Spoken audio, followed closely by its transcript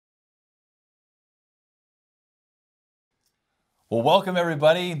Well, welcome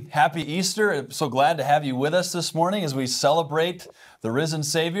everybody. Happy Easter. I'm so glad to have you with us this morning as we celebrate the risen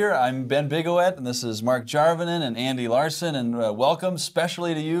Savior. I'm Ben Bigowet, and this is Mark Jarvinen and Andy Larson, and welcome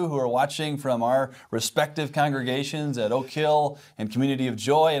especially to you who are watching from our respective congregations at Oak Hill and Community of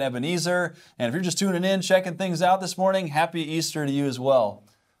Joy and Ebenezer. And if you're just tuning in, checking things out this morning, happy Easter to you as well.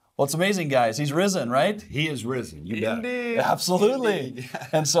 Well, it's amazing, guys. He's risen, right? He is risen. You bet. Indeed. Absolutely. Indeed.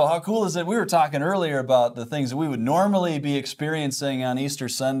 And so how cool is it? We were talking earlier about the things that we would normally be experiencing on Easter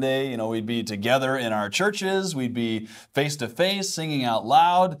Sunday. You know, we'd be together in our churches. We'd be face-to-face, singing out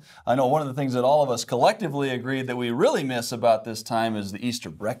loud. I know one of the things that all of us collectively agreed that we really miss about this time is the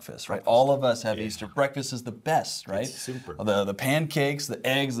Easter breakfast, right? All of us have Easter breakfast is the best, right? It's super. The pancakes, the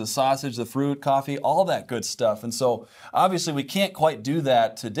eggs, the sausage, the fruit, coffee, all that good stuff. And so obviously we can't quite do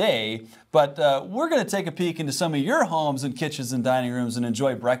that today. But we're going to take a peek into some of your homes and kitchens and dining rooms and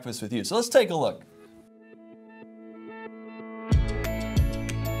enjoy breakfast with you. So let's take a look.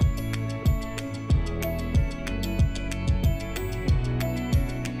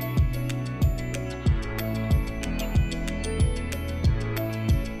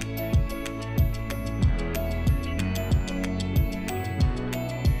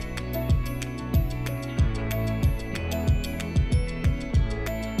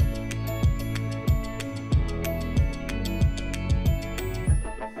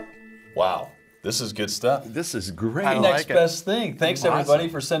 Wow, this is good stuff. This is great. Next best thing. Thanks everybody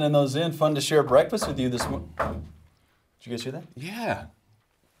for sending those in. Fun to share breakfast with you this morning. Did you guys hear that? Yeah.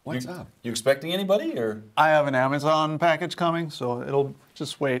 What's up? You expecting anybody or? I have an Amazon package coming, so it'll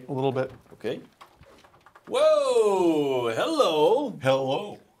just wait a little bit. Okay. Whoa! Hello.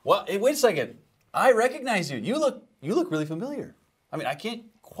 Hello. Well, hey, wait a second. I recognize you. You look really familiar. I mean, I can't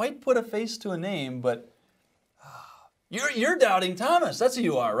quite put a face to a name, but. You're Doubting Thomas. That's who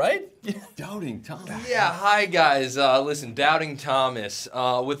you are, right? Doubting Thomas. Yeah, hi guys. Listen, Doubting Thomas.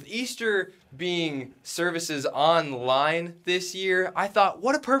 With Easter being services online this year, I thought,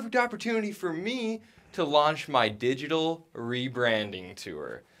 what a perfect opportunity for me to launch my digital rebranding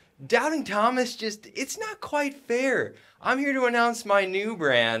tour. Doubting Thomas it's not quite fair. I'm here to announce my new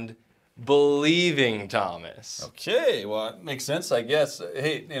brand, Believing Thomas. Okay, well, it makes sense, I guess.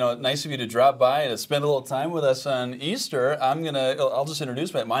 Hey, nice of you to drop by and to spend a little time with us on Easter. I'll just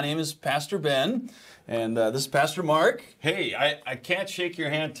introduce myself. My name is Pastor Ben, and this is Pastor Mark. Hey, I can't shake your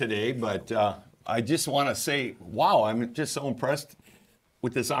hand today, but I just want to say, wow, I'm just so impressed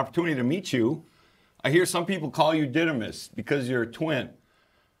with this opportunity to meet you. I hear some people call you Didymus because you're a twin.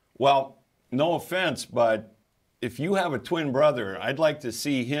 Well, no offense, but if you have a twin brother, I'd like to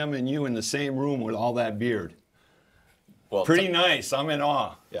see him and you in the same room with all that beard. Well, pretty nice. I'm in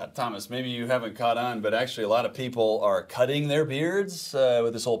awe. Yeah, Thomas, maybe you haven't caught on, but actually a lot of people are cutting their beards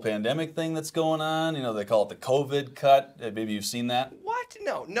with this whole pandemic thing that's going on. You know, they call it the COVID cut. Maybe you've seen that? What?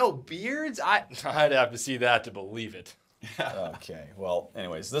 No beards? I'd have to see that to believe it. Okay. Well,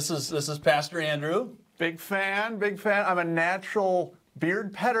 anyways, this is Pastor Andrew. Big fan, big fan. I'm a natural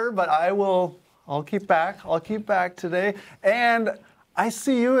beard petter, but I'll keep back today. And I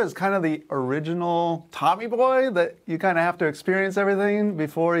see you as kind of the original Tommy boy that you kind of have to experience everything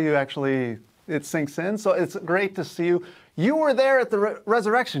before it sinks in. So it's great to see you. You were there at the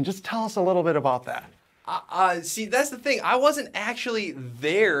resurrection. Just tell us a little bit about that. See, that's the thing. I wasn't actually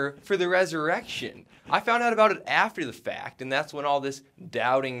there for the resurrection. I found out about it after the fact, and that's when all this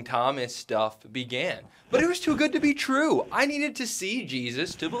Doubting Thomas stuff began. But it was too good to be true. I needed to see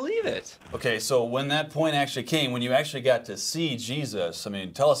Jesus to believe it. Okay, so when that point actually came, when you actually got to see Jesus,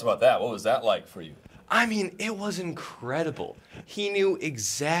 tell us about that. What was that like for you? It was incredible. He knew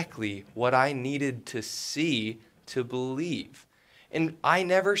exactly what I needed to see to believe. And I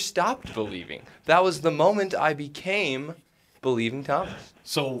never stopped believing. That was the moment I became Believing Thomas.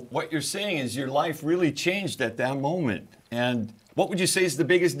 So what you're saying is your life really changed at that moment. And what would you say is the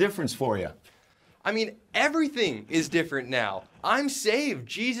biggest difference for you? Everything is different now. I'm saved.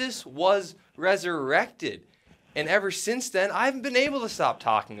 Jesus was resurrected. And ever since then, I haven't been able to stop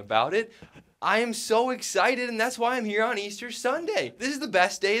talking about it. I am so excited, and that's why I'm here on Easter Sunday. This is the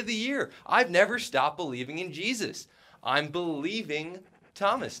best day of the year. I've never stopped believing in Jesus. I'm Believing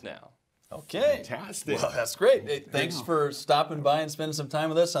Thomas now. Okay. Fantastic. Well, that's great. Hey, thanks for stopping by and spending some time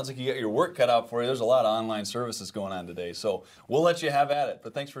with us. Sounds like you got your work cut out for you. There's a lot of online services going on today, so we'll let you have at it.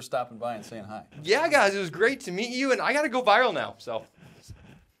 But thanks for stopping by and saying hi. Yeah, guys, it was great to meet you, and I got to go viral now, so.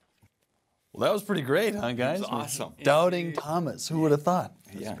 Well, that was pretty great, huh, guys? That's awesome. Doubting Thomas. Who would have thought?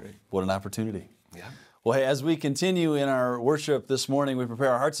 Yeah. What an opportunity. Yeah. Well, hey, as we continue in our worship this morning, we prepare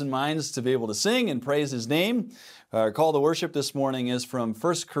our hearts and minds to be able to sing and praise His name. Our call to worship this morning is from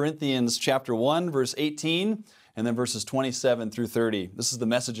 1 Corinthians chapter 1, verse 18. and then verses 27 through 30. This is the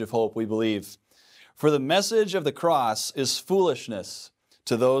message of hope, we believe. For the message of the cross is foolishness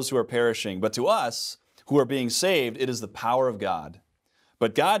to those who are perishing, but to us who are being saved, it is the power of God.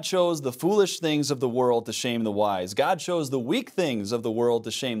 But God chose the foolish things of the world to shame the wise. God chose the weak things of the world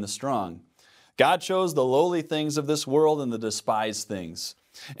to shame the strong. God chose the lowly things of this world and the despised things,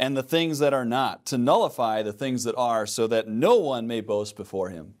 and the things that are not, to nullify the things that are, so that no one may boast before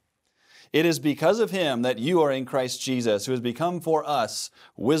Him. It is because of Him that you are in Christ Jesus, who has become for us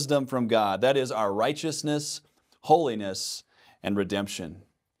wisdom from God. That is our righteousness, holiness, and redemption.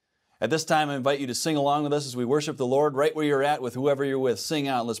 At this time, I invite you to sing along with us as we worship the Lord right where you're at with whoever you're with. Sing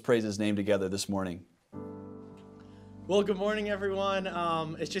out and let's praise His name together this morning. Well, good morning, everyone.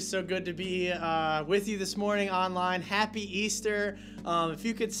 It's just so good to be with you this morning online. Happy Easter. If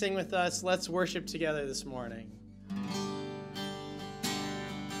you could sing with us, let's worship together this morning.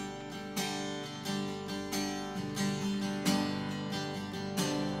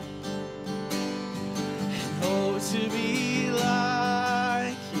 And oh, to be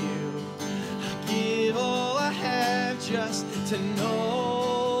like you, I give all I have just to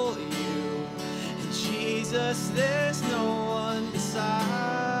know you. And Jesus, there's no one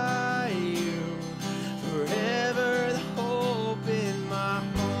beside you. Forever the hope in my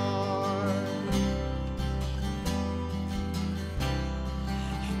heart.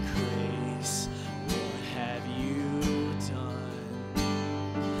 And grace, what have you done?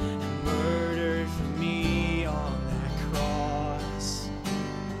 And murdered for me on that cross.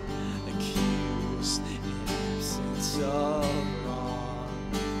 Accused in absence of wrong.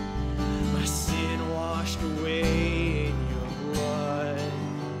 My sin washed away in your blood.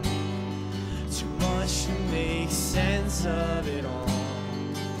 Too much to make sense of it all.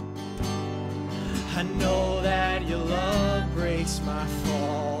 I know that your love breaks my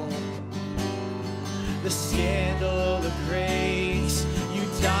fall. The scandal, the grace, you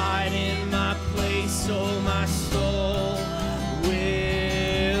died in my place, so my soul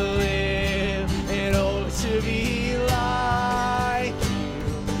will live. And oh, to be like you,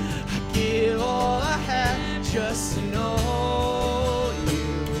 I give all I have just to know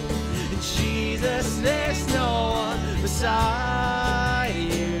you. And Jesus, there's no one beside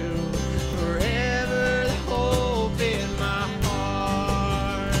you. Forever the hope in my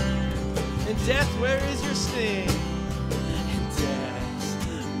heart. And death, where is your sting? And death,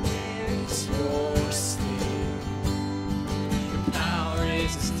 where is your sting? Your power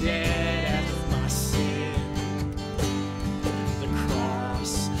is as dead as my sin. The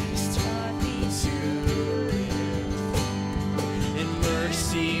cross has taught me to live. In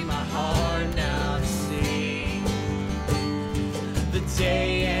mercy, my heart now to sing. The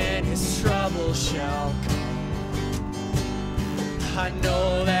day and His trouble shall come. I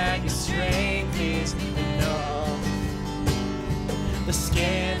know that your strength is enough. The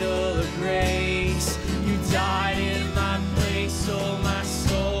scandal of grace, you died in my place, so my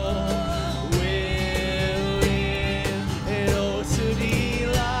soul will live. And oh, to be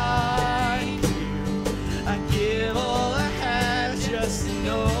like you, I give all I have just to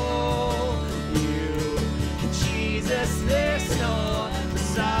know you. And Jesus, there's no one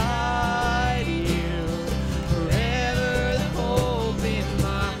beside you. Forever the hope in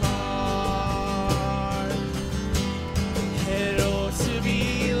my heart. And oh, to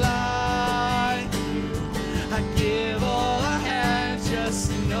be like you, I give all I have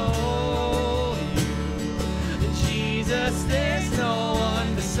just to know you. And Jesus, there's no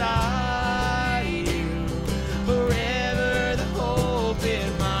one beside you. Forever the hope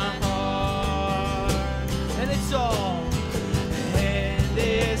in my heart. And it's all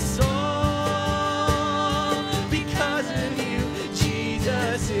because of you,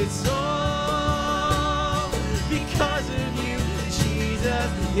 Jesus. It's all because of you, Jesus.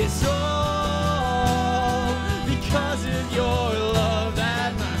 It's all because of your love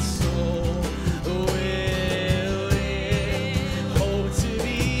that my soul will live. Oh, to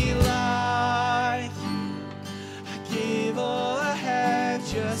be like you, I give all I have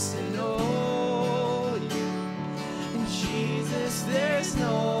just to know you. And Jesus, there's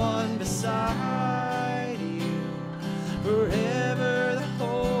no one beside you. Forever the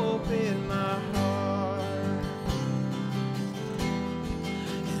hope in my heart.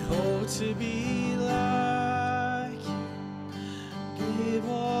 And oh, to be like you, give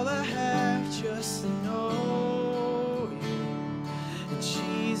all I have just to know you. And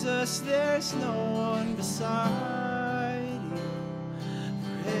Jesus, there's no one beside you.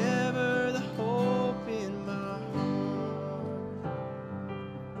 Forever the hope in my heart.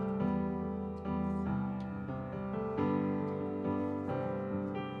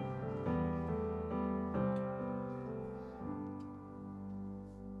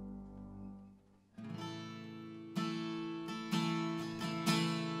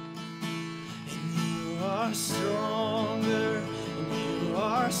 are stronger, and you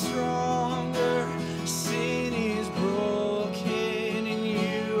are stronger. Sin is broken, and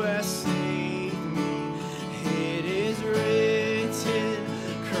you have saved me. It is written,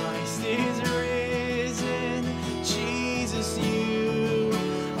 Christ is risen. Jesus, you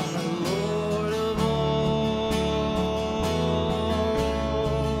are Lord of all.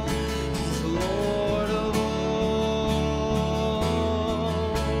 He's Lord of all.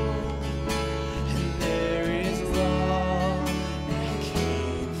 And there is love that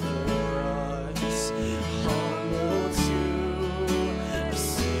came for us, humble to a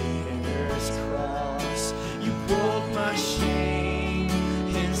sinner's cross. You broke my shame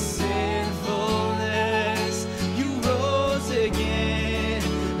and sinfulness. You rose again,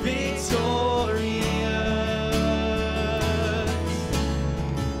 victorious.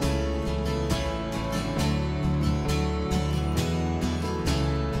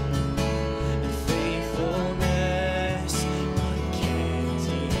 Faithfulness, one can't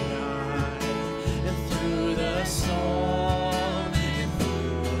deny. And through the storm and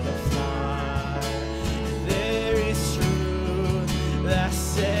through the fire, there is truth that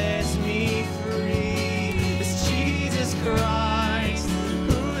sets me free. It's Jesus Christ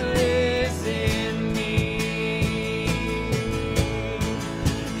who lives in me.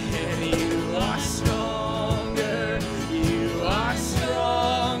 And you are stronger, you are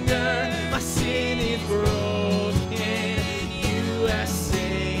stronger. My sin is broken, you have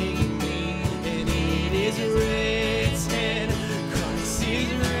saved me. And it is written, Christ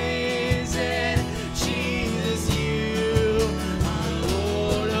is risen. Jesus, you are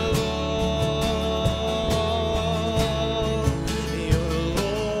Lord of all. You're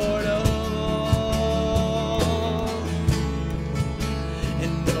Lord of all.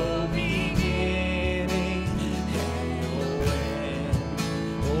 And no beginning and no end.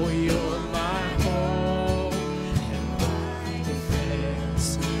 Oh, you're my hope and my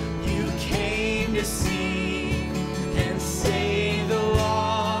defense. You came to seek and save the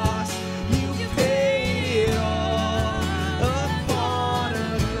lost. You paid it all upon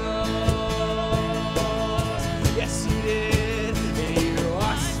a cross. Yes, you did. And you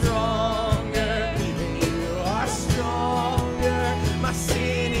are stronger. And you are stronger. My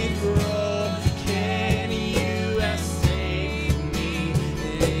sin is broken. You have saved me.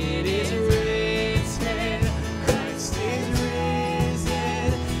 And it is written, Christ is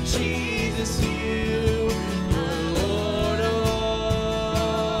risen. Jesus, you are Lord of all.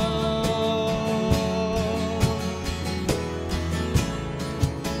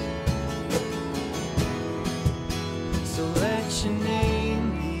 So let your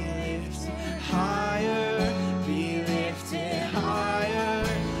name be lifted higher, be lifted higher,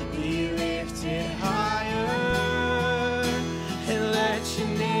 be lifted higher. And let your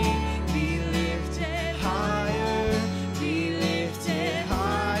name be lifted higher, be lifted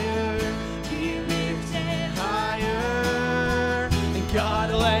higher, be lifted higher. And God,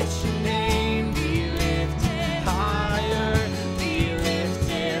 let your name be lifted higher, be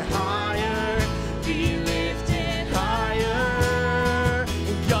lifted higher, be lifted higher.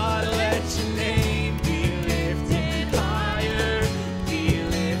 And God, let your name be lifted higher, be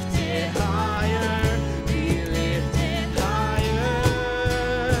lifted higher, be lifted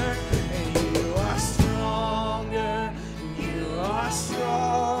higher. And you are stronger, you are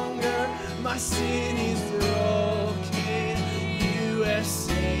stronger. My sin is broken, you have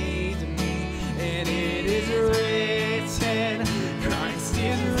saved me. And it is written, Christ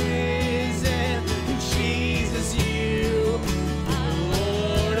is risen. Jesus, you are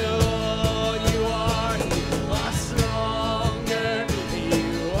Lord of all. You are stronger,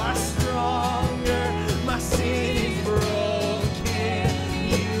 you are stronger. My sin is broken,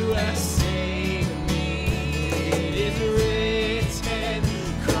 you have saved me. It is written,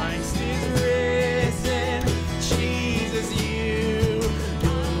 Christ is risen. Jesus, you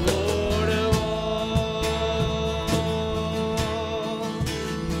are Lord of all.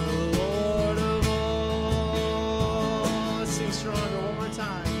 You're Lord of all. Let's sing stronger one more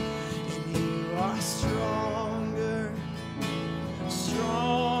time. And you are stronger,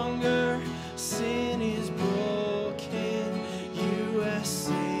 stronger. Sin is broken, you have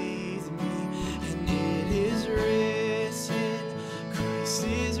saved me. And it is written, Christ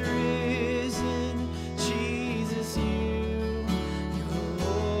is risen. Jesus, you're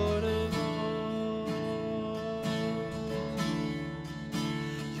Lord of all.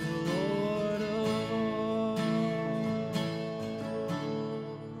 You're Lord of all.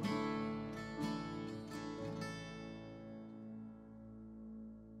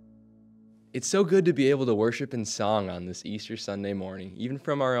 It's so good to be able to worship in song on this Easter Sunday morning, even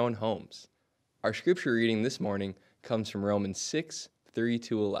from our own homes. Our scripture reading this morning comes from Romans 6,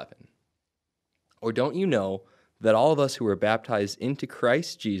 3-11. Or don't you know that all of us who were baptized into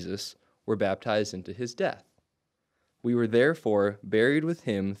Christ Jesus were baptized into his death? We were therefore buried with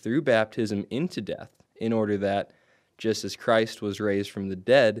him through baptism into death, in order that, just as Christ was raised from the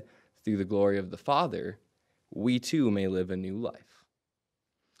dead through the glory of the Father, we too may live a new life.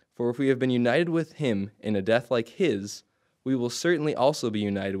 For if we have been united with him in a death like his, we will certainly also be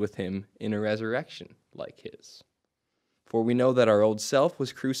united with him in a resurrection like his. For we know that our old self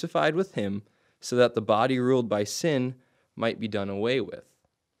was crucified with him, so that the body ruled by sin might be done away with,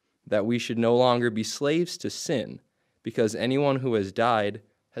 that we should no longer be slaves to sin, because anyone who has died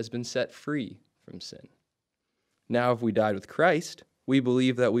has been set free from sin. Now if we died with Christ, we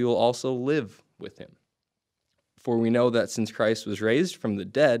believe that we will also live with him. For we know that since Christ was raised from the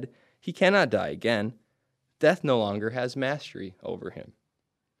dead, he cannot die again. Death no longer has mastery over him.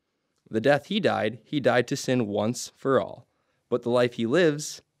 The death he died to sin once for all. But the life he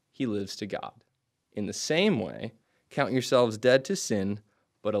lives to God. In the same way, count yourselves dead to sin,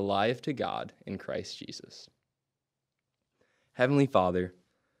 but alive to God in Christ Jesus. Heavenly Father,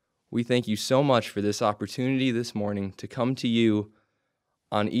 we thank you so much for this opportunity this morning to come to you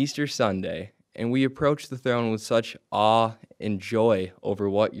on Easter Sunday, and we approach the throne with such awe and joy over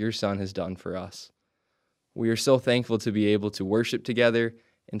what your Son has done for us. We are so thankful to be able to worship together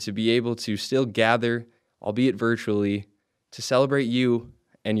and to be able to still gather, albeit virtually, to celebrate you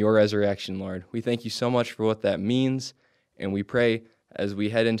and your resurrection, Lord. We thank you so much for what that means, and we pray as we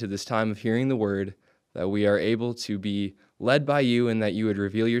head into this time of hearing the word that we are able to be led by you and that you would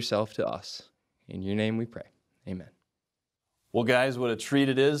reveal yourself to us. In your name we pray. Amen. Well, guys, what a treat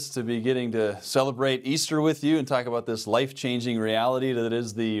it is to be getting to celebrate Easter with you and talk about this life-changing reality that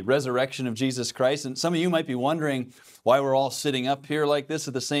is the resurrection of Jesus Christ. And some of you might be wondering why we're all sitting up here like this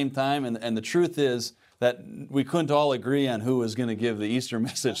at the same time. And the truth is that we couldn't all agree on who was going to give the Easter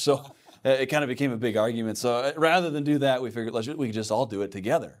message. So it kind of became a big argument. So rather than do that, we figured we could just all do it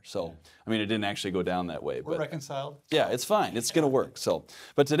together. So, I mean, it didn't actually go down that way. We're reconciled. Yeah, it's fine. It's going to work. So,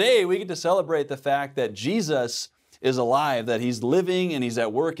 but today we get to celebrate the fact that Jesus is alive, that he's living and he's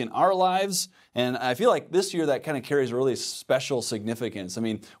at work in our lives. And I feel like this year that kind of carries a really special significance. I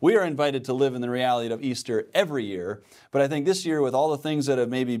mean, we are invited to live in the reality of Easter every year, but I think this year with all the things that have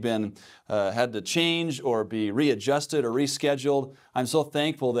maybe been had to change or be readjusted or rescheduled, I'm so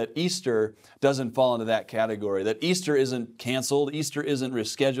thankful that Easter doesn't fall into that category, that Easter isn't canceled, Easter isn't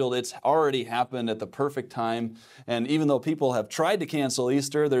rescheduled, it's already happened at the perfect time. And even though people have tried to cancel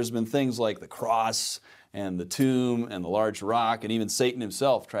Easter, there's been things like the cross and the tomb and the large rock, and even Satan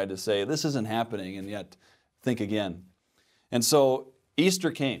himself tried to say, this isn't happening, and yet think again. And so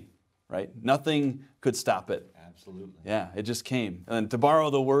Easter came, right? Nothing could stop it. Absolutely. Yeah, it just came. And to borrow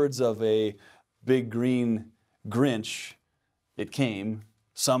the words of a big green Grinch, it came.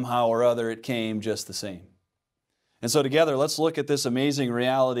 Somehow or other, it came just the same. And so together, let's look at this amazing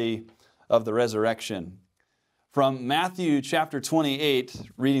reality of the resurrection. From Matthew chapter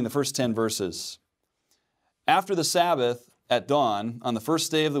 28, reading the first 10 verses. After the Sabbath, at dawn, on the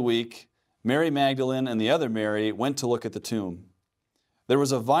first day of the week, Mary Magdalene and the other Mary went to look at the tomb. There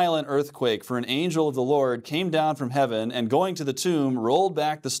was a violent earthquake, for an angel of the Lord came down from heaven and going to the tomb, rolled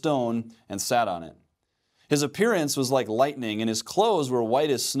back the stone and sat on it. His appearance was like lightning, and his clothes were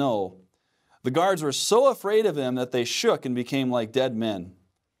white as snow. The guards were so afraid of him that they shook and became like dead men.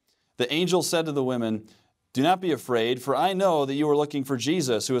 The angel said to the women, "Do not be afraid, for I know that you are looking for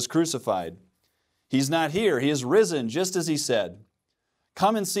Jesus who was crucified. He's not here. He is risen, just as he said.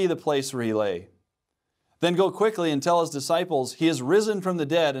 Come and see the place where he lay. Then go quickly and tell his disciples, he is risen from the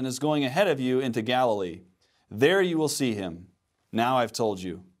dead and is going ahead of you into Galilee. There you will see him. Now I've told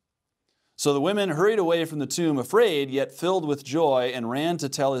you." So the women hurried away from the tomb, afraid, yet filled with joy, and ran to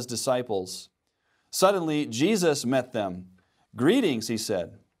tell his disciples. Suddenly Jesus met them. "Greetings," he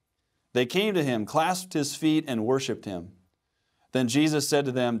said. They came to him, clasped his feet, and worshipped him. Then Jesus said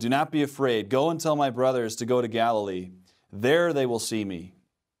to them, "Do not be afraid. Go and tell my brothers to go to Galilee. There they will see me."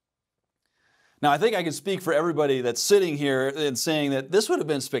 Now, I think I can speak for everybody that's sitting here and saying that this would have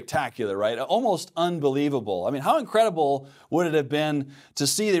been spectacular, right? Almost unbelievable. I mean, how incredible would it have been to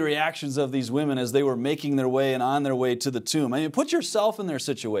see the reactions of these women as they were making their way and on their way to the tomb? I mean, put yourself in their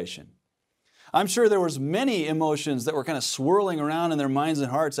situation. I'm sure there was many emotions that were kind of swirling around in their minds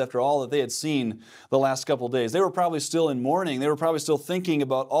and hearts after all that they had seen the last couple of days. They were probably still in mourning. They were probably still thinking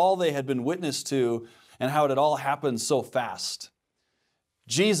about all they had been witness to and how it had all happened so fast.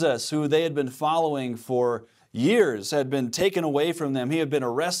 Jesus, who they had been following for years, had been taken away from them. He had been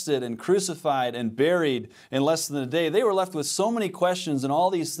arrested and crucified and buried in less than a day. They were left with so many questions and all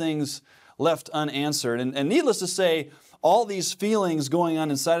these things left unanswered. And needless to say, all these feelings going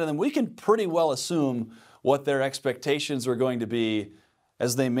on inside of them, we can pretty well assume what their expectations were going to be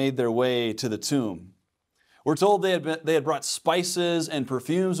as they made their way to the tomb. We're told they had brought spices and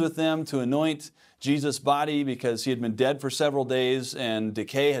perfumes with them to anoint Jesus' body because he had been dead for several days and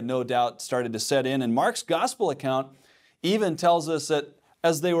decay had no doubt started to set in. And Mark's gospel account even tells us that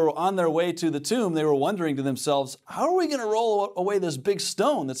as they were on their way to the tomb, they were wondering to themselves, how are we going to roll away this big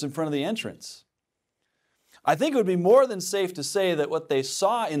stone that's in front of the entrance? I think it would be more than safe to say that what they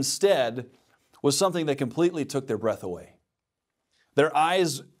saw instead was something that completely took their breath away. Their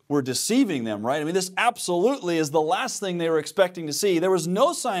eyes were deceiving them, right? I mean, this absolutely is the last thing they were expecting to see. There was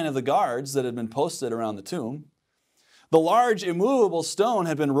no sign of the guards that had been posted around the tomb. The large immovable stone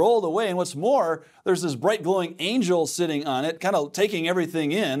had been rolled away, and what's more, there's this bright glowing angel sitting on it, kind of taking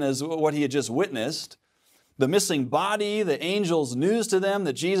everything in as what he had just witnessed. The missing body, the angel's news to them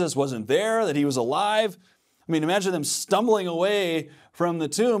that Jesus wasn't there, that he was alive. I mean, imagine them stumbling away from the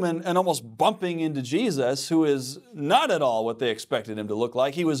tomb and almost bumping into Jesus, who is not at all what they expected him to look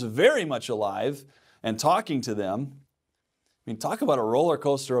like. He was very much alive and talking to them. I mean, talk about a roller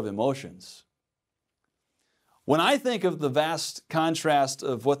coaster of emotions. When I think of the vast contrast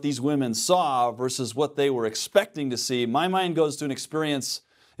of what these women saw versus what they were expecting to see, my mind goes to an experience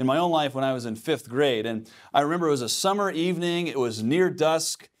in my own life when I was in 5th grade. And I remember it was a summer evening. It was near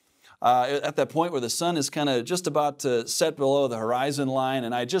dusk. At that point where the sun is kind of just about to set below the horizon line,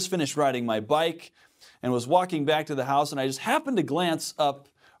 and I just finished riding my bike and was walking back to the house, and I just happened to glance up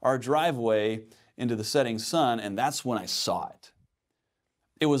our driveway into the setting sun, and that's when I saw it.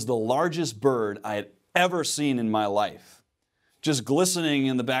 It was the largest bird I had ever seen in my life, just glistening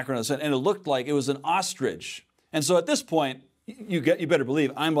in the background of the sun, and it looked like it was an ostrich. And so at this point, you better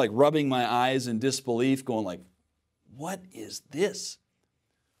believe I'm like rubbing my eyes in disbelief, going like, what is this?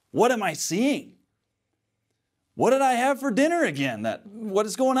 What am I seeing? What did I have for dinner again? What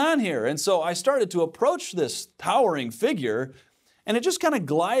is going on here? And so I started to approach this towering figure, and it just kind of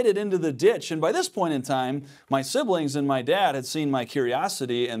glided into the ditch. And by this point in time, my siblings and my dad had seen my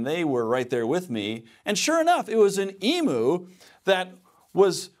curiosity, and they were right there with me. And sure enough, it was an emu that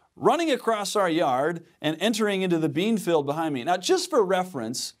was running across our yard and entering into the bean field behind me. Now, just for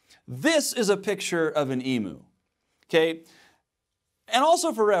reference, this is a picture of an emu, okay? And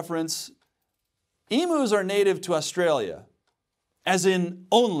also for reference, emus are native to Australia, as in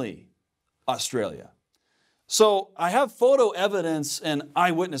only Australia. So I have photo evidence and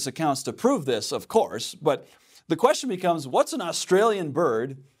eyewitness accounts to prove this, of course, but the question becomes, what's an Australian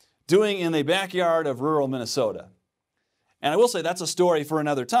bird doing in the backyard of rural Minnesota? And I will say that's a story for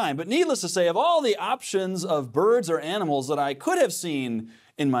another time, but needless to say, of all the options of birds or animals that I could have seen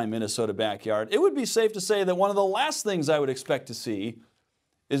in my Minnesota backyard, it would be safe to say that one of the last things I would expect to see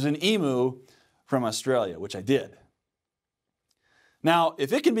is an emu from Australia, which I did. Now,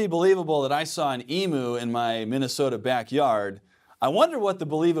 if it can be believable that I saw an emu in my Minnesota backyard, I wonder what the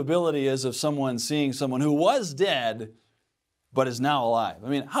believability is of someone seeing someone who was dead but is now alive. I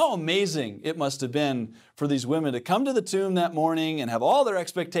mean, how amazing it must have been for these women to come to the tomb that morning and have all their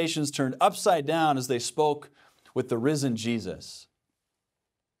expectations turned upside down as they spoke with the risen Jesus.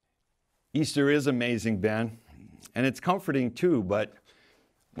 Easter is amazing, Ben, and it's comforting too, but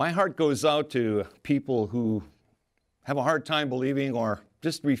my heart goes out to people who have a hard time believing or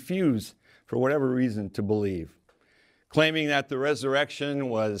just refuse, for whatever reason, to believe, claiming that the resurrection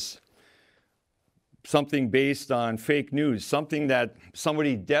was something based on fake news, something that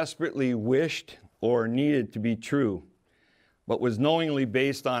somebody desperately wished or needed to be true, but was knowingly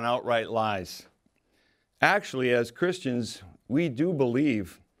based on outright lies. Actually, as Christians, we do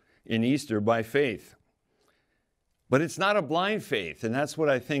believe in Easter by faith. But it's not a blind faith, and that's what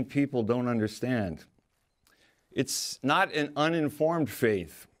I think people don't understand. It's not an uninformed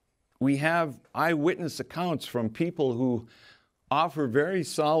faith. We have eyewitness accounts from people who offer very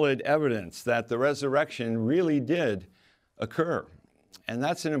solid evidence that the resurrection really did occur. And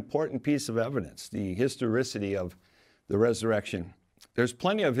that's an important piece of evidence, the historicity of the resurrection. There's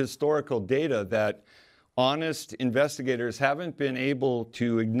plenty of historical data that honest investigators haven't been able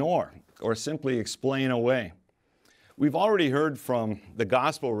to ignore or simply explain away. We've already heard from the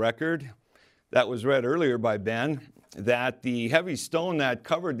gospel record that was read earlier by Ben that the heavy stone that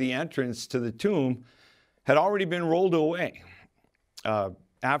covered the entrance to the tomb had already been rolled away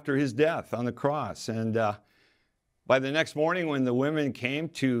after his death on the cross. And by the next morning when the women came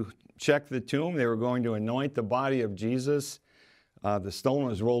to check the tomb, they were going to anoint the body of Jesus, the stone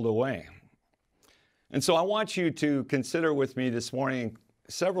was rolled away. And so I want you to consider with me this morning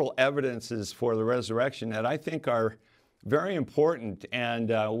several evidences for the resurrection that I think are very important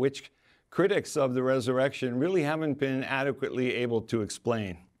and which critics of the resurrection really haven't been adequately able to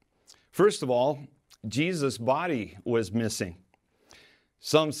explain. First of all, Jesus' body was missing.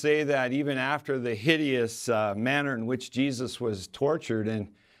 Some say that even after the hideous manner in which Jesus was tortured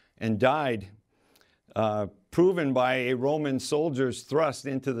and died, proven by a Roman soldier's thrust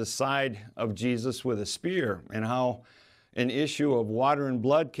into the side of Jesus with a spear, and how an issue of water and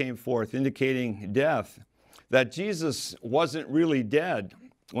blood came forth, indicating death, that Jesus wasn't really dead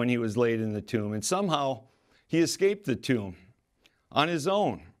when he was laid in the tomb, and somehow he escaped the tomb on his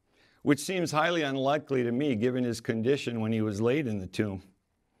own, which seems highly unlikely to me given his condition when he was laid in the tomb.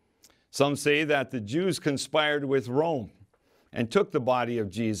 Some say that the Jews conspired with Rome and took the body of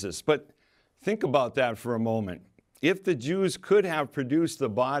Jesus. But think about that for a moment. If the Jews could have produced the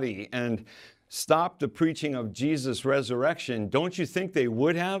body and stopped the preaching of Jesus' resurrection, don't you think they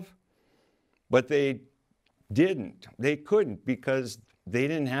would have? But they didn't. They couldn't because they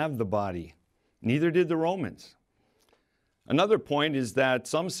didn't have the body. Neither did the Romans. Another point is that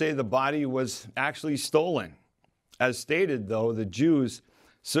some say the body was actually stolen. As stated, though, the Jews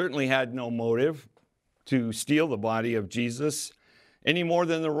certainly had no motive to steal the body of Jesus any more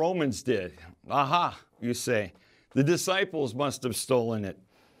than the Romans did. Aha, you say. The disciples must have stolen it.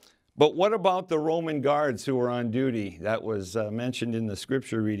 But what about the Roman guards who were on duty? That was mentioned in the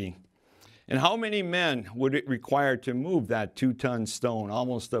scripture reading. And how many men would it require to move that 2-ton stone,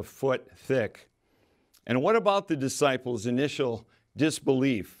 almost a foot thick? And what about the disciples' initial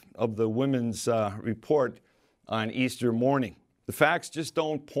disbelief of the women's report on Easter morning? The facts just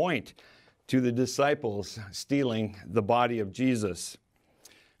don't point to the disciples stealing the body of Jesus.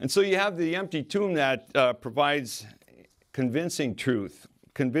 And so you have the empty tomb that provides convincing truth,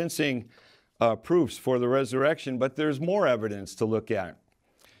 convincing proofs for the resurrection, but there's more evidence to look at.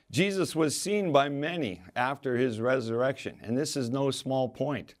 Jesus was seen by many after his resurrection, and this is no small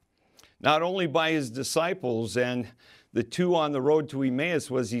point. Not only by his disciples and the two on the road to Emmaus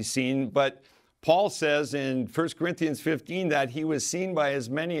was he seen, but Paul says in 1 Corinthians 15 that he was seen by as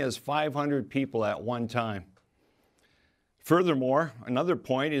many as 500 people at one time. Furthermore, another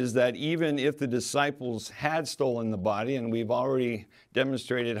point is that even if the disciples had stolen the body, and we've already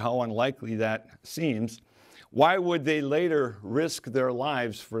demonstrated how unlikely that seems, why would they later risk their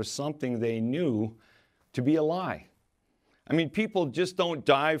lives for something they knew to be a lie? I mean, people just don't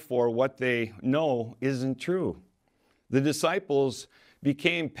die for what they know isn't true. The disciples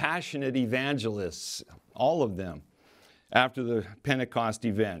became passionate evangelists, all of them, after the Pentecost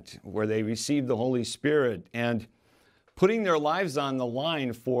event, where they received the Holy Spirit, and putting their lives on the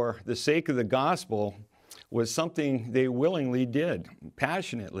line for the sake of the gospel was something they willingly did,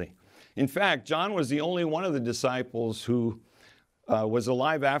 passionately. In fact, John was the only one of the disciples who was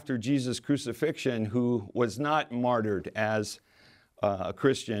alive after Jesus' crucifixion who was not martyred as a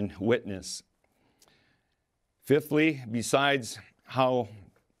Christian witness. Fifthly, besides how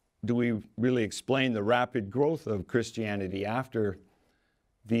do we really explain the rapid growth of Christianity after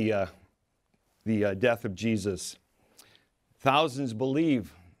the death of Jesus? Thousands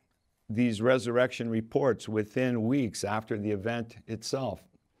believe these resurrection reports within weeks after the event itself.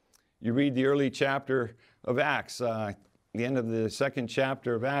 You read the early chapter of Acts, the end of the second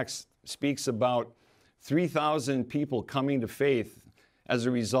chapter of Acts speaks about 3,000 people coming to faith as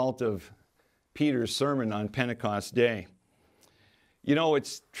a result of Peter's sermon on Pentecost Day. You know,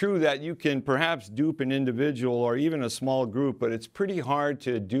 it's true that you can perhaps dupe an individual or even a small group, but it's pretty hard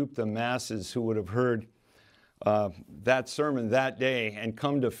to dupe the masses who would have heard that sermon that day and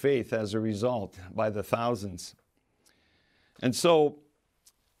come to faith as a result by the thousands. And so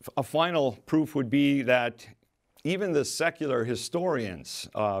a final proof would be that even the secular historians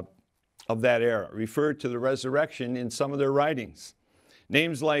of that era referred to the resurrection in some of their writings.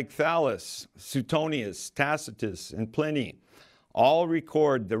 Names like Thallus, Suetonius, Tacitus, and Pliny all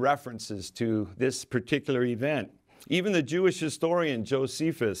record the references to this particular event. Even the Jewish historian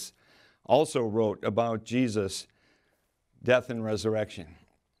Josephus also wrote about Jesus' death and resurrection.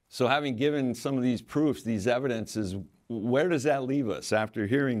 So having given some of these proofs, these evidences, where does that leave us after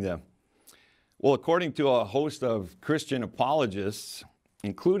hearing them? Well, according to a host of Christian apologists,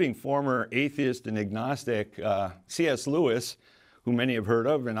 including former atheist and agnostic C.S. Lewis, who many have heard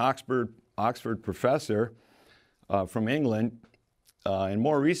of, an Oxford professor from England, and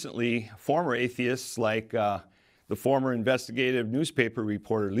more recently, former atheists like the former investigative newspaper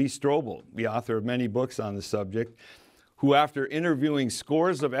reporter Lee Strobel, the author of many books on the subject, who after interviewing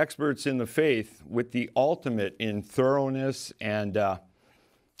scores of experts in the faith with the ultimate in thoroughness and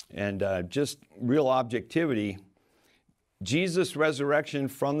just real objectivity, Jesus' resurrection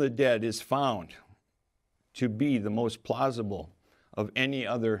from the dead is found to be the most plausible of any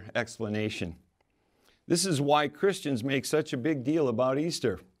other explanation. This is why Christians make such a big deal about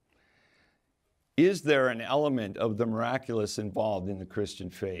Easter. Is there an element of the miraculous involved in the Christian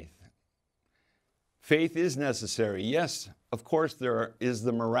faith? Faith is necessary. Yes, of course there is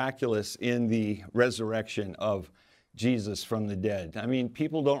the miraculous in the resurrection of Jesus from the dead. I mean,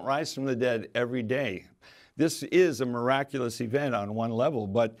 people don't rise from the dead every day. This is a miraculous event on one level,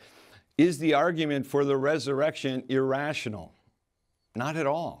 but is the argument for the resurrection irrational? Not at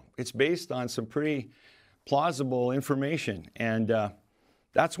all. It's based on some pretty plausible information, and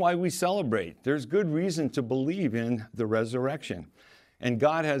that's why we celebrate. There's good reason to believe in the resurrection, and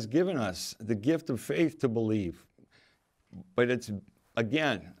God has given us the gift of faith to believe. But it's,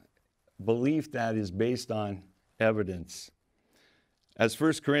 again, belief that is based on evidence. As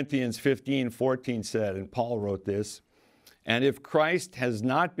 1 Corinthians 15:14 said, and Paul wrote this, "And if Christ has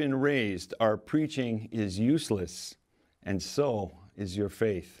not been raised, our preaching is useless, and so is your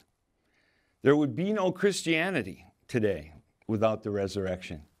faith." There would be no Christianity today without the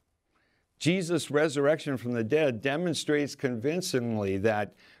resurrection. Jesus' resurrection from the dead demonstrates convincingly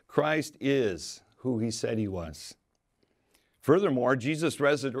that Christ is who he said he was. Furthermore, Jesus'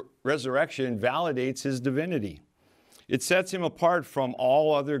 resurrection validates his divinity. It sets him apart from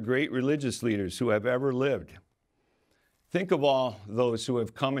all other great religious leaders who have ever lived. Think of all those who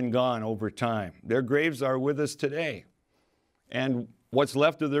have come and gone over time. Their graves are with us today. And what's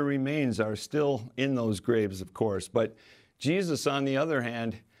left of their remains are still in those graves, of course. But Jesus, on the other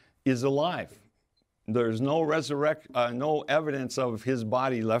hand, is alive. There's no evidence of his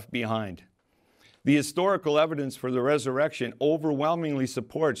body left behind. The historical evidence for the resurrection overwhelmingly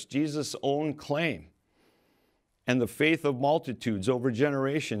supports Jesus' own claim and the faith of multitudes over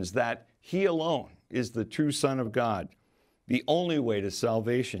generations that he alone is the true Son of God, the only way to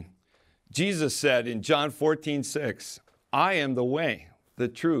salvation. Jesus said in John 14:6, "I am the way, the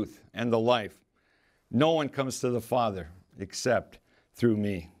truth, and the life. No one comes to the Father except through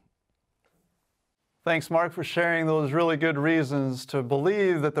me." Thanks, Mark, for sharing those really good reasons to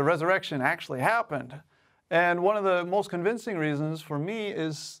believe that the resurrection actually happened. And one of the most convincing reasons for me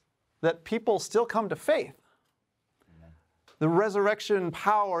is that people still come to faith. The resurrection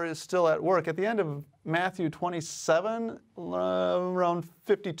power is still at work. At the end of Matthew 27, around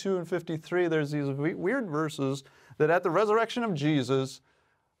 52 and 53, there's these weird verses that at the resurrection of Jesus,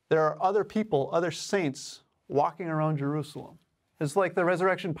 there are other people, other saints walking around Jerusalem. It's like the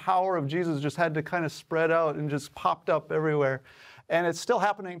resurrection power of Jesus just had to kind of spread out and just popped up everywhere. And it's still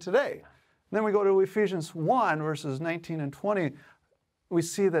happening today. And then we go to Ephesians 1, verses 19 and 20. We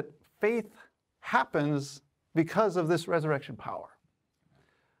see that faith happens because of this resurrection power.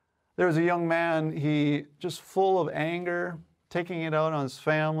 There was a young man, he just full of anger, taking it out on his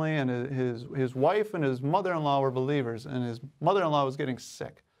family, and his wife and his mother-in-law were believers, and his mother-in-law was getting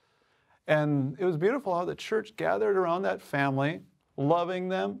sick. And it was beautiful how the church gathered around that family, loving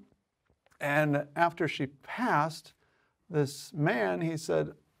them. And after she passed, this man, he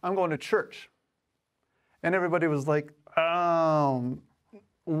said, "I'm going to church." And everybody was like,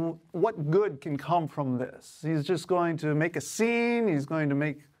 what good can come from this? He's just going to make a scene. He's going to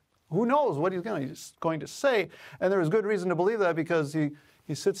make, who knows what he's going to say. And there was good reason to believe that, because he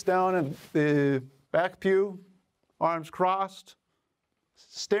sits down in the back pew, arms crossed,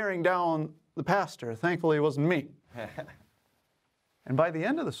 staring down the pastor. Thankfully, it wasn't me. And by the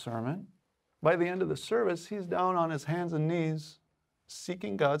end of the sermon, by the end of the service, he's down on his hands and knees,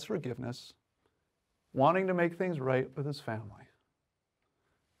 seeking God's forgiveness, wanting to make things right with his family.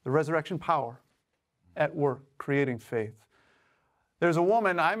 The resurrection power at work, creating faith. There's a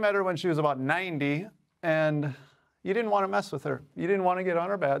woman, I met her when she was about 90, and you didn't want to mess with her. You didn't want to get on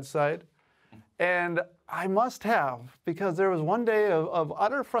her bad side. And I must have, because there was one day of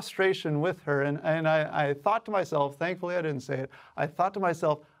utter frustration with her, and I thought to myself, thankfully I didn't say it, I thought to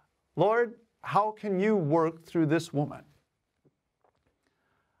myself, Lord, how can you work through this woman?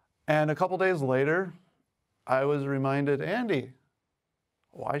 And a couple days later, I was reminded, Andy,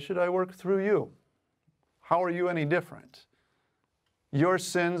 why should I work through you? How are you any different? Your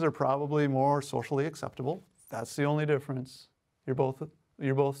sins are probably more socially acceptable. That's the only difference. You're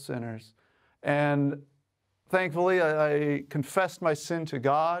both sinners. And thankfully, I confessed my sin to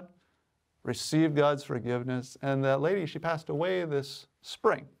God, received God's forgiveness, and that lady, she passed away this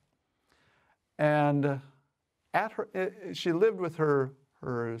spring. And she lived with her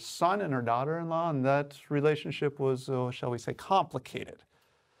son and her daughter-in-law, and that relationship was, shall we say, complicated.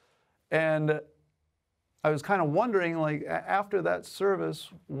 And I was kind of wondering, like, after that service,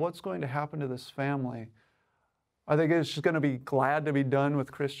 what's going to happen to this family? Are they just going to be glad to be done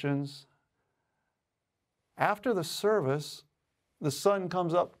with Christians? After the service, the son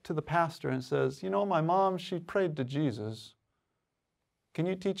comes up to the pastor and says, you know, my mom, she prayed to Jesus. Can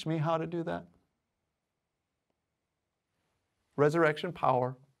you teach me how to do that? Resurrection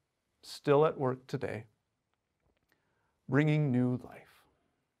power, still at work today, bringing new life.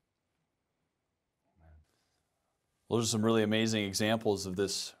 Well, those are some really amazing examples of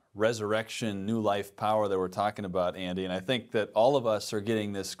this resurrection, new life power that we're talking about, Andy. And I think that all of us are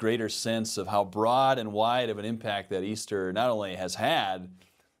getting this greater sense of how broad and wide of an impact that Easter not only has had,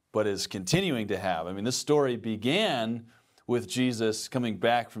 but is continuing to have. I mean, this story began with Jesus coming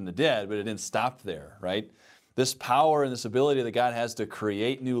back from the dead, but it didn't stop there, right? This power and this ability that God has to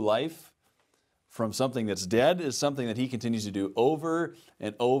create new life from something that's dead is something that He continues to do over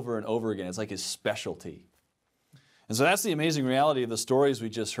and over and over again. It's like His specialty. And so that's the amazing reality of the stories we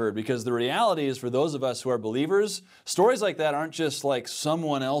just heard, because the reality is for those of us who are believers, stories like that aren't just like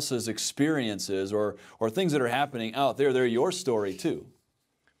someone else's experiences or things that are happening out there. They're your story too.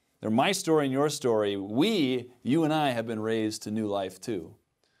 They're my story and your story. You and I have been raised to new life too,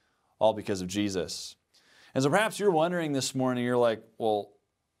 all because of Jesus. And so perhaps you're wondering this morning, you're like, well,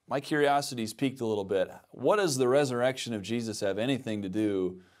 my curiosity's piqued a little bit. What does the resurrection of Jesus have anything to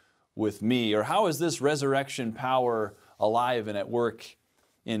do with me? Or how is this resurrection power alive and at work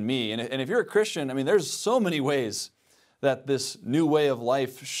in me? And if you're a Christian, I mean, there's so many ways that this new way of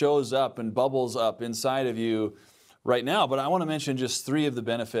life shows up and bubbles up inside of you right now. But I want to mention just 3 of the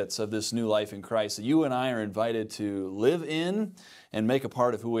benefits of this new life in Christ that you and I are invited to live in and make a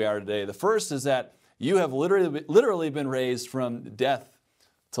part of who we are today. The first is that you have literally been raised from death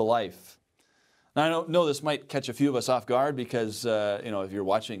to life. Now, I don't know this might catch a few of us off guard because, if you're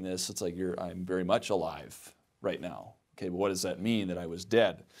watching this, it's like I'm very much alive right now. Okay, but what does that mean, that I was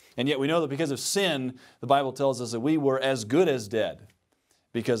dead? And yet we know that because of sin, the Bible tells us that we were as good as dead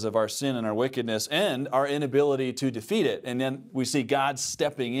because of our sin and our wickedness and our inability to defeat it. And then we see God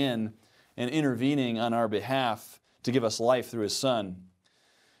stepping in and intervening on our behalf to give us life through His Son.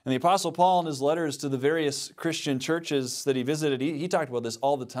 And the Apostle Paul, in his letters to the various Christian churches that he visited, he talked about this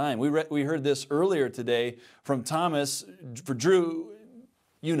all the time. We heard this earlier today from Thomas. For Drew,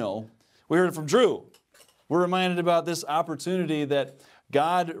 we heard it from Drew. We're reminded about this opportunity that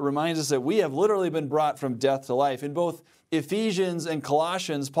God reminds us that we have literally been brought from death to life. In both Ephesians and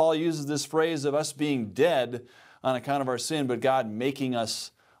Colossians, Paul uses this phrase of us being dead on account of our sin, but God making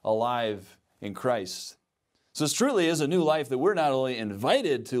us alive in Christ. So this truly is a new life that we're not only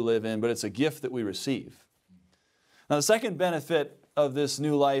invited to live in, but it's a gift that we receive. Now, the second benefit of this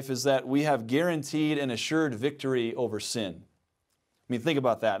new life is that we have guaranteed and assured victory over sin. I mean, think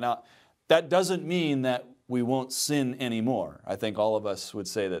about that. Now, that doesn't mean that we won't sin anymore. I think all of us would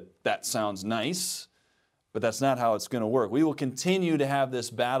say that sounds nice, but that's not how it's going to work. We will continue to have this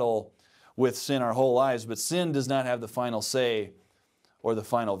battle with sin our whole lives, but sin does not have the final say or the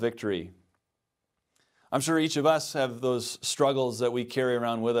final victory. I'm sure each of us have those struggles that we carry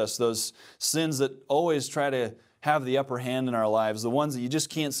around with us, those sins that always try to have the upper hand in our lives, the ones that you just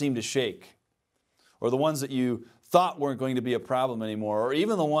can't seem to shake, or the ones that you thought weren't going to be a problem anymore, or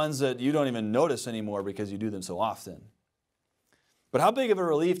even the ones that you don't even notice anymore because you do them so often. But how big of a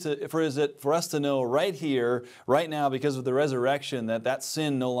relief is it for us to know right here, right now, because of the resurrection, that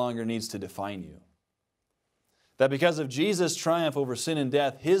sin no longer needs to define you. That because of Jesus' triumph over sin and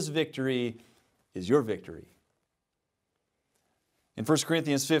death, His victory is your victory. In 1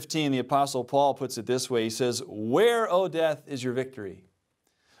 Corinthians 15, the Apostle Paul puts it this way. He says, "Where, O death, is your victory?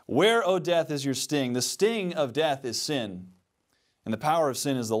 Where, O death, is your sting? The sting of death is sin, and the power of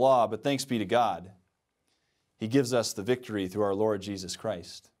sin is the law, but thanks be to God. He gives us the victory through our Lord Jesus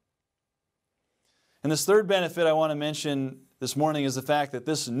Christ." And this third benefit I want to mention this morning is the fact that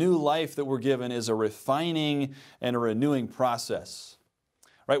this new life that we're given is a refining and a renewing process.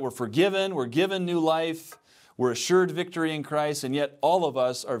 Right? We're forgiven, we're given new life, we're assured victory in Christ, and yet all of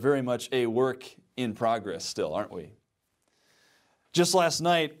us are very much a work in progress still, aren't we? Just last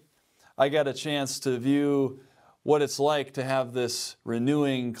night, I got a chance to view what it's like to have this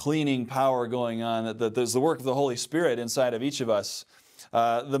renewing, cleaning power going on. There's the work of the Holy Spirit inside of each of us.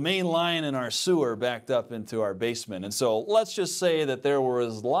 The main line in our sewer backed up into our basement. And so let's just say that there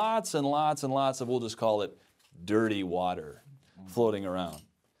was lots and lots and lots of, we'll just call it dirty water floating around.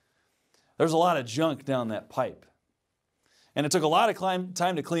 There's a lot of junk down that pipe. And it took a lot of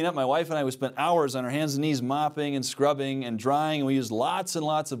time to clean up. My wife and I, we spent hours on our hands and knees mopping and scrubbing and drying. And we used lots and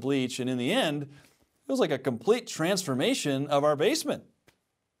lots of bleach. And in the end, it was like a complete transformation of our basement.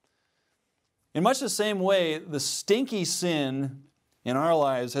 In much the same way, the stinky sin in our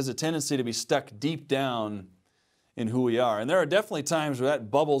lives has a tendency to be stuck deep down in who we are. And there are definitely times where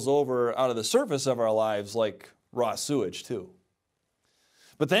that bubbles over out of the surface of our lives like raw sewage too.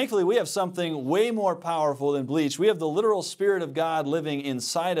 But thankfully, we have something way more powerful than bleach. We have the literal Spirit of God living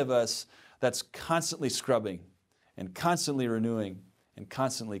inside of us that's constantly scrubbing and constantly renewing and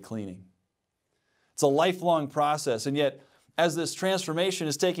constantly cleaning. It's a lifelong process, and yet as this transformation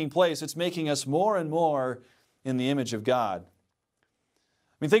is taking place, it's making us more and more in the image of God.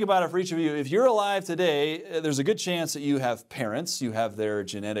 I mean, think about it for each of you. If you're alive today, there's a good chance that you have parents, you have their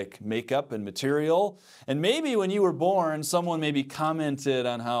genetic makeup and material, and maybe when you were born, someone maybe commented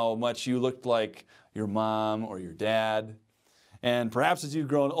on how much you looked like your mom or your dad. And perhaps as you've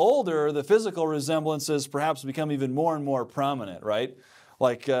grown older, the physical resemblances perhaps become even more and more prominent, right?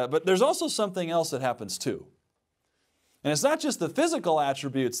 But there's also something else that happens too. And it's not just the physical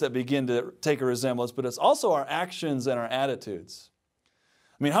attributes that begin to take a resemblance, but it's also our actions and our attitudes.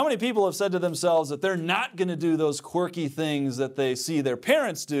 I mean, how many people have said to themselves that they're not going to do those quirky things that they see their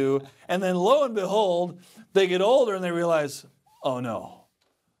parents do, and then lo and behold, they get older and they realize, oh no,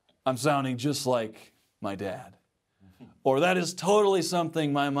 I'm sounding just like my dad. Or that is totally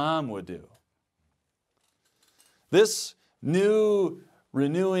something my mom would do. This new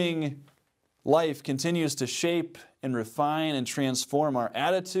renewing life continues to shape and refine and transform our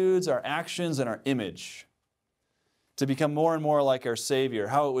attitudes, our actions, and our image to become more and more like our Savior,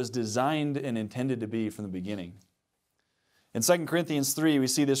 how it was designed and intended to be from the beginning. In 2 Corinthians 3, we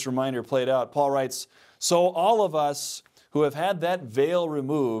see this reminder played out. Paul writes, "So all of us who have had that veil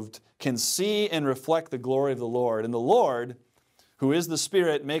removed can see and reflect the glory of the Lord. And the Lord, who is the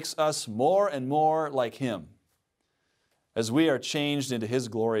Spirit, makes us more and more like Him as we are changed into His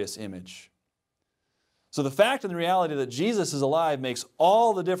glorious image." So the fact and the reality that Jesus is alive makes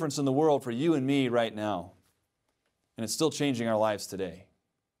all the difference in the world for you and me right now. And it's still changing our lives today.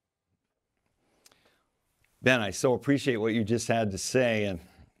 Ben, I so appreciate what you just had to say, and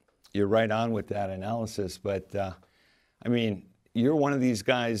you're right on with that analysis. But, I mean, you're one of these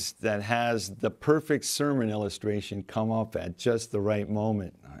guys that has the perfect sermon illustration come up at just the right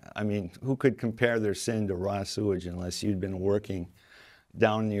moment. I mean, who could compare their sin to raw sewage unless you'd been working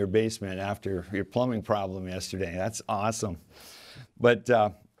down in your basement after your plumbing problem yesterday? That's awesome. But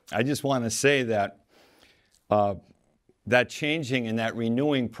I just want to say that that changing and that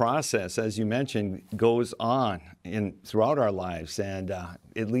renewing process, as you mentioned, goes on throughout our lives, and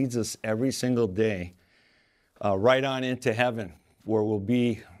it leads us every single day right on into heaven, where we'll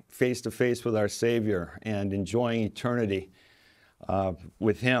be face to face with our Savior and enjoying eternity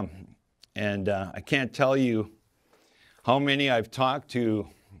with Him. And I can't tell you how many I've talked to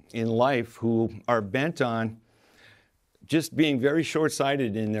in life who are bent on just being very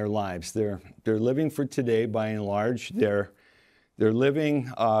short-sighted in their lives. They're living for today by and large. They're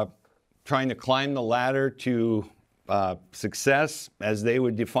living trying to climb the ladder to success, as they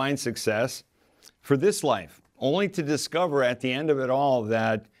would define success, for this life, only to discover at the end of it all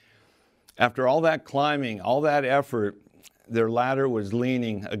that after all that climbing, all that effort, their ladder was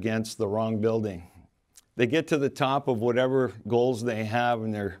leaning against the wrong building. They get to the top of whatever goals they have,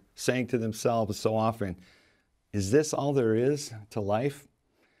 and they're saying to themselves so often, is this all there is to life?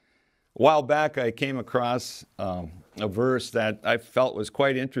 A while back, I came across a verse that I felt was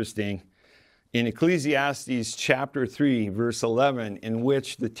quite interesting in Ecclesiastes chapter 3, verse 11, in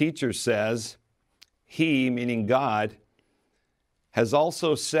which the teacher says, "He," meaning God, "has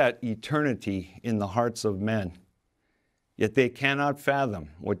also set eternity in the hearts of men, yet they cannot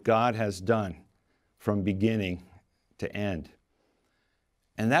fathom what God has done from beginning to end."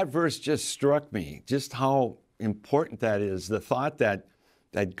 And that verse just struck me, just how important that is, the thought that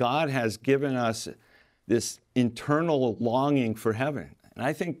God has given us this internal longing for heaven. And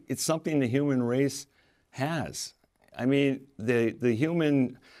I think it's something the human race has. I mean, the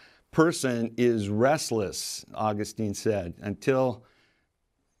human person is restless, Augustine said, until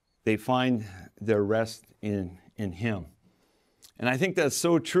they find their rest in Him. And I think that's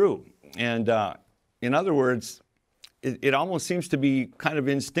so true. And in other words, it almost seems to be kind of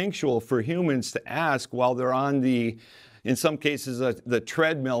instinctual for humans to ask while they're on in some cases, the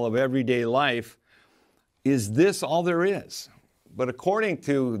treadmill of everyday life, is this all there is? But according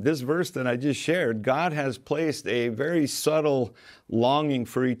to this verse that I just shared, God has placed a very subtle longing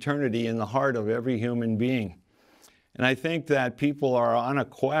for eternity in the heart of every human being. And I think that people are on a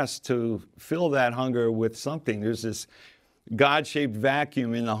quest to fill that hunger with something. There's this God-shaped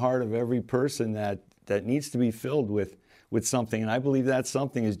vacuum in the heart of every person that needs to be filled with something. And I believe that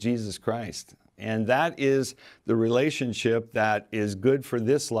something is Jesus Christ. And that is the relationship that is good for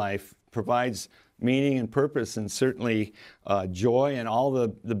this life, provides meaning and purpose, and certainly joy and all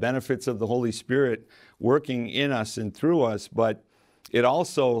the benefits of the Holy Spirit working in us and through us. But it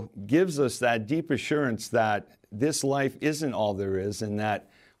also gives us that deep assurance that this life isn't all there is, and that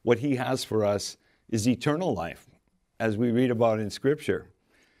what he has for us is eternal life, as we read about in Scripture.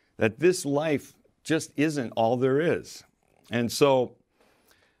 That this life just isn't all there is. And so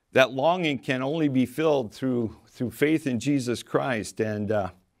that longing can only be filled through faith in Jesus Christ.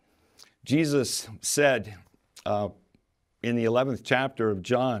 And Jesus said in the 11th chapter of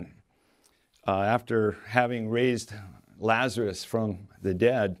John, after having raised Lazarus from the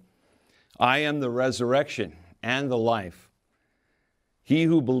dead, I am the resurrection and the life. He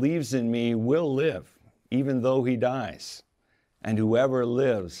who believes in me will live, even though he dies. And whoever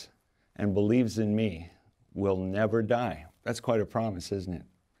lives and believes in me will never die. That's quite a promise, isn't it?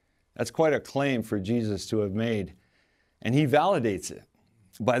 That's quite a claim for Jesus to have made. And he validates it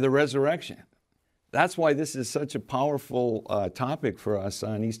by the resurrection. That's why this is such a powerful topic for us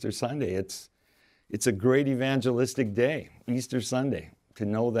on Easter Sunday. It's a great evangelistic day, Easter Sunday, to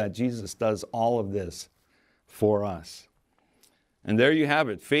know that Jesus does all of this for us. And there you have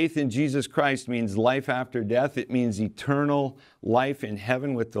it. Faith in Jesus Christ means life after death. It means eternal life in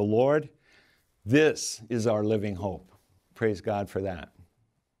heaven with the Lord. This is our living hope. Praise God for that.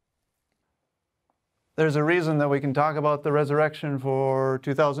 There's a reason that we can talk about the resurrection for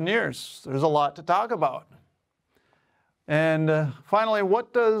 2,000 years. There's a lot to talk about. And finally,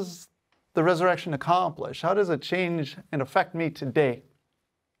 what does the resurrection accomplish? How does it change and affect me today?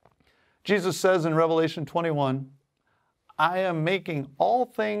 Jesus says in Revelation 21, I am making all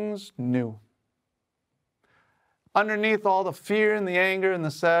things new. Underneath all the fear and the anger and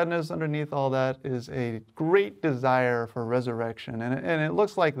the sadness, underneath all that is a great desire for resurrection. And it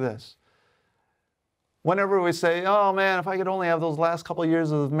looks like this. Whenever we say, oh man, if I could only have those last couple of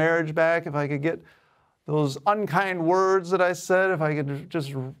years of marriage back, if I could get those unkind words that I said, if I could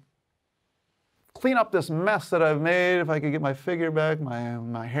just clean up this mess that I've made, if I could get my figure back,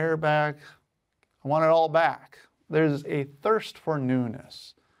 my hair back, I want it all back. There's a thirst for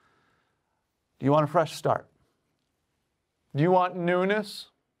newness. Do you want a fresh start? Do you want newness?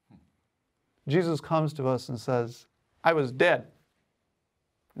 Jesus comes to us and says, I was dead.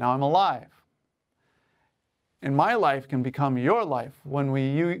 Now I'm alive. And my life can become your life when we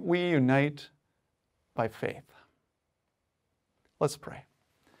unite by faith. Let's pray.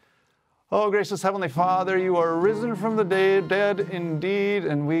 Oh, gracious Heavenly Father, you are risen from the dead indeed,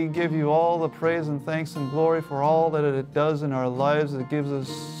 and we give you all the praise and thanks and glory for all that it does in our lives. It gives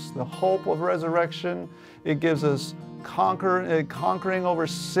us the hope of resurrection. It gives us conquering over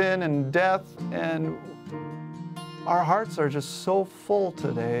sin and death, and our hearts are just so full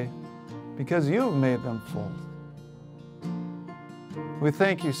today because you've made them full. We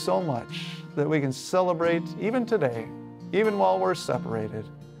thank you so much that we can celebrate even today, even while we're separated.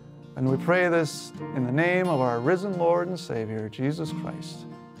 And we pray this in the name of our risen Lord and Savior, Jesus Christ.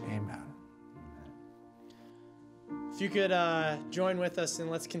 Amen. If you could join with us and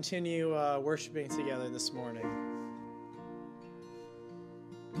let's continue worshiping together this morning.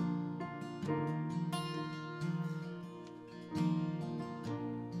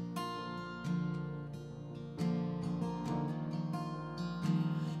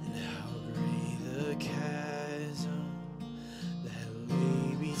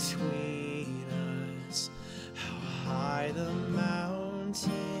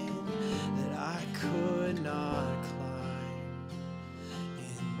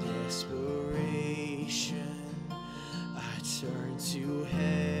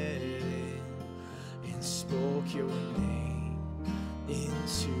 Your name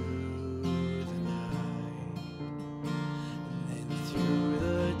into the night, and then through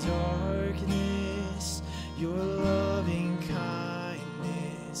the darkness, your loving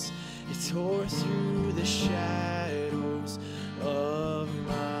kindness, it tore through the shadows of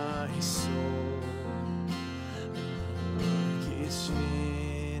my soul. The work is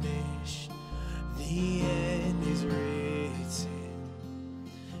finished, the end is written,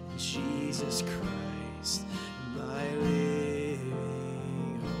 Jesus Christ, my living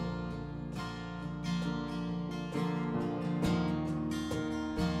hope.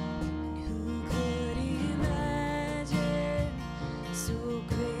 Who could imagine so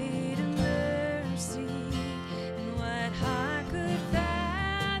great a mercy, and what heart could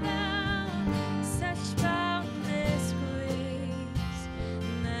fathom such boundless grace?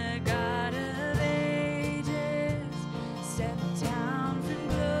 And the God of ages stepped down from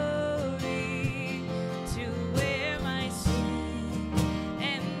glory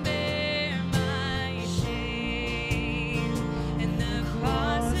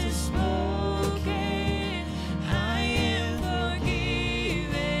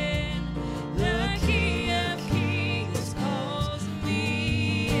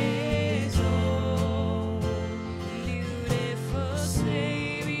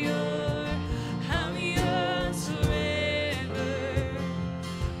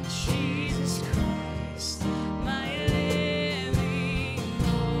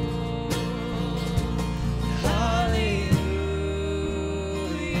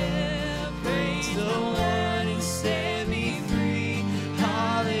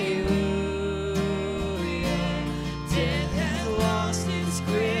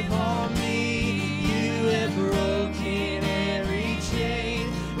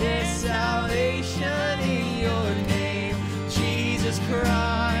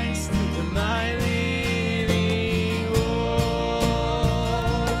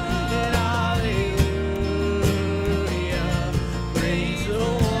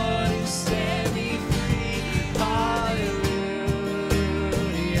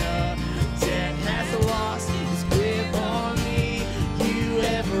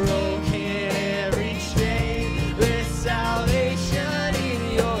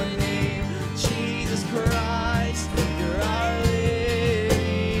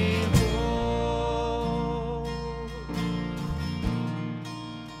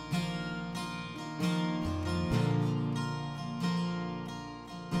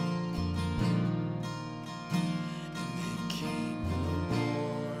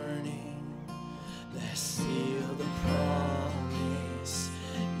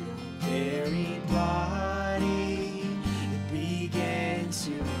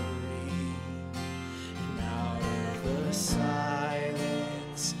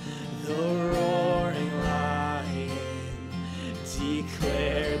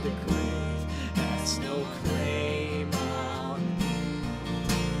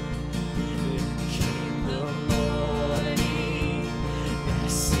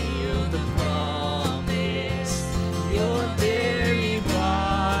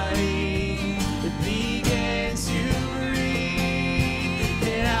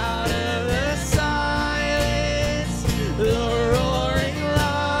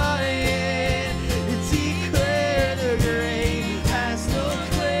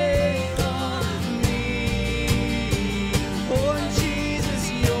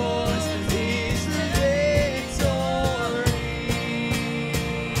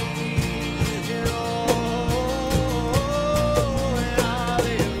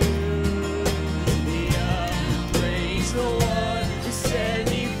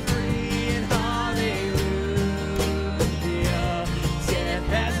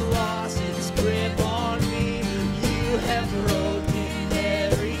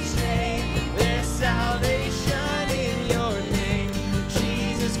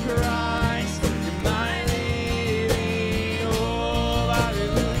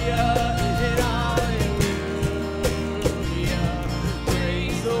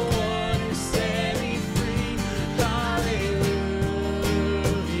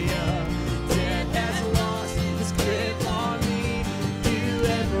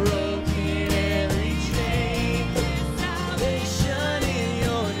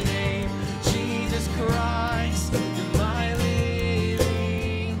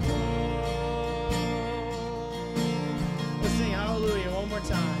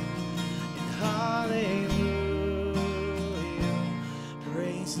hallelujah.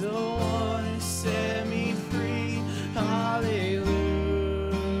 Praise the one who set me free, hallelujah.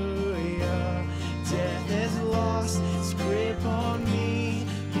 Death has lost its grip on me.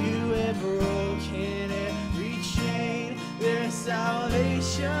 You have broken every chain. There's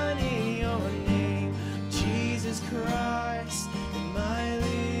salvation in your name, Jesus Christ, my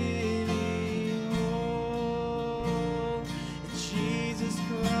living hope. Jesus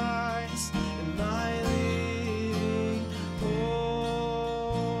Christ, my living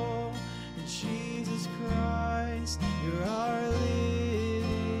hope. Jesus Christ, you're our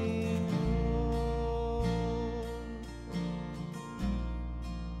living hope.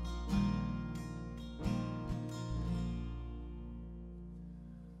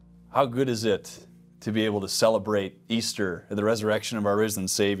 How good is it to be able to celebrate Easter, the resurrection of our risen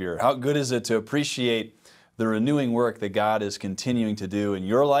Savior? How good is it to appreciate the renewing work that God is continuing to do in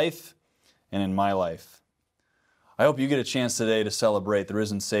your life and in my life? I hope you get a chance today to celebrate the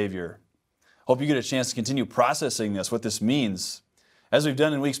risen Savior. Hope you get a chance to continue processing this, what this means. As we've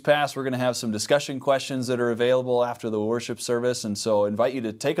done in weeks past, we're going to have some discussion questions that are available after the worship service, and so I invite you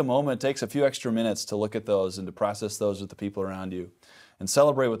to take a moment, it takes a few extra minutes to look at those and to process those with the people around you, and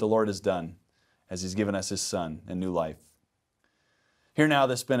celebrate what the Lord has done as He's given us His Son and new life. Hear now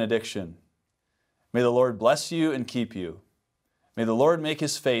this benediction. May the Lord bless you and keep you. May the Lord make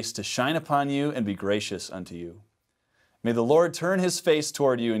His face to shine upon you and be gracious unto you. May the Lord turn His face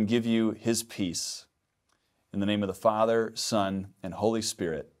toward you and give you His peace. In the name of the Father, Son, and Holy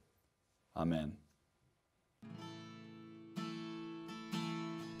Spirit. Amen.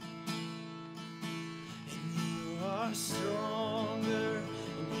 You are strong.